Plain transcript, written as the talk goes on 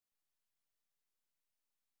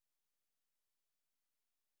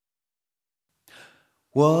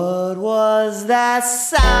What was that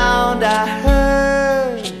sound I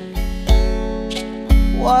heard?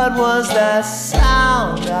 What was that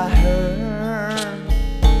sound I heard?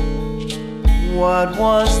 What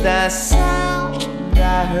was that sound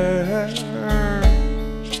I heard?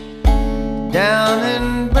 Down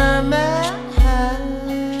in Birmingham,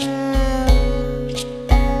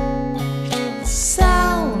 it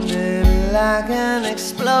sounded like an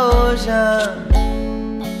explosion.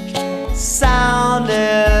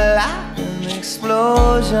 Sounded like an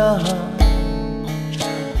explosion.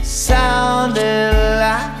 Sounded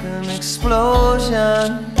like an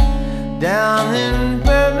explosion down in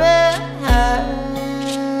Birmingham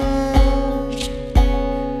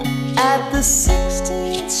at the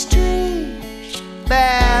 16th Street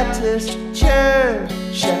Baptist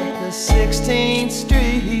Church. At the 16th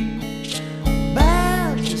Street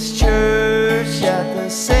Baptist Church. At the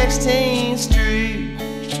 16th Street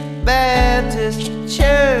Baptist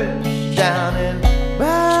Church down in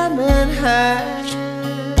Birmingham.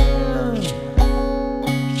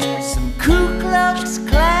 Some Ku Klux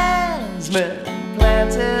Klansmen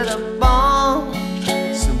planted a bomb.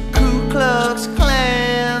 Some Ku Klux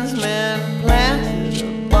Klansmen planted a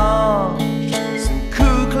bomb. Some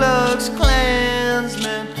Ku Klux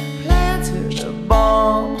Klansmen planted a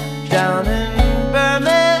bomb down in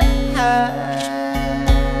Birmingham.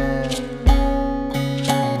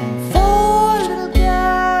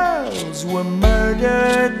 Were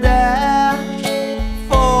murdered there.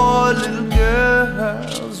 4 little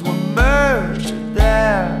girls were murdered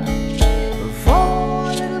there. 4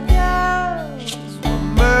 little girls were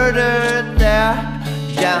murdered there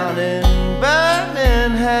down in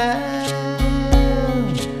Birmingham.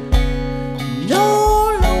 No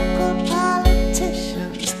local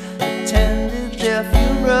politicians attended their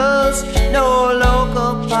funerals. No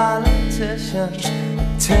local politicians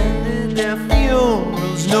attended their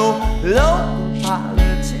funerals. No local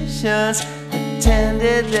politicians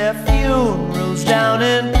attended their funerals down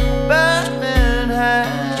in Birmingham.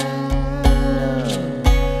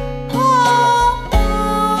 Oh, oh,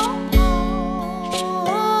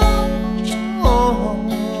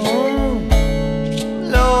 oh,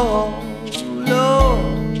 Lord, Lord.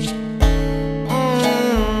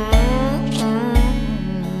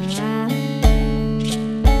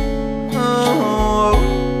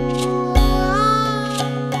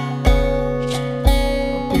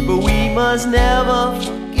 But we must never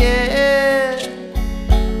forget.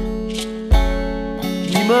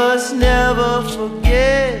 We must never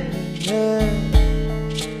forget.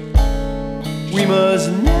 We must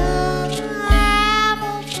never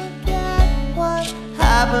forget what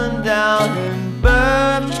happened down in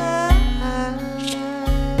Birmingham.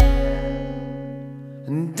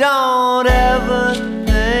 And don't ever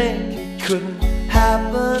think it couldn't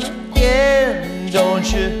happen again.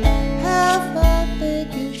 Don't you ever think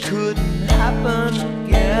it couldn't happen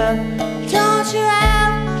again. Don't you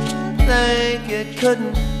ever think it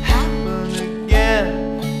couldn't happen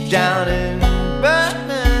again down in Birmingham.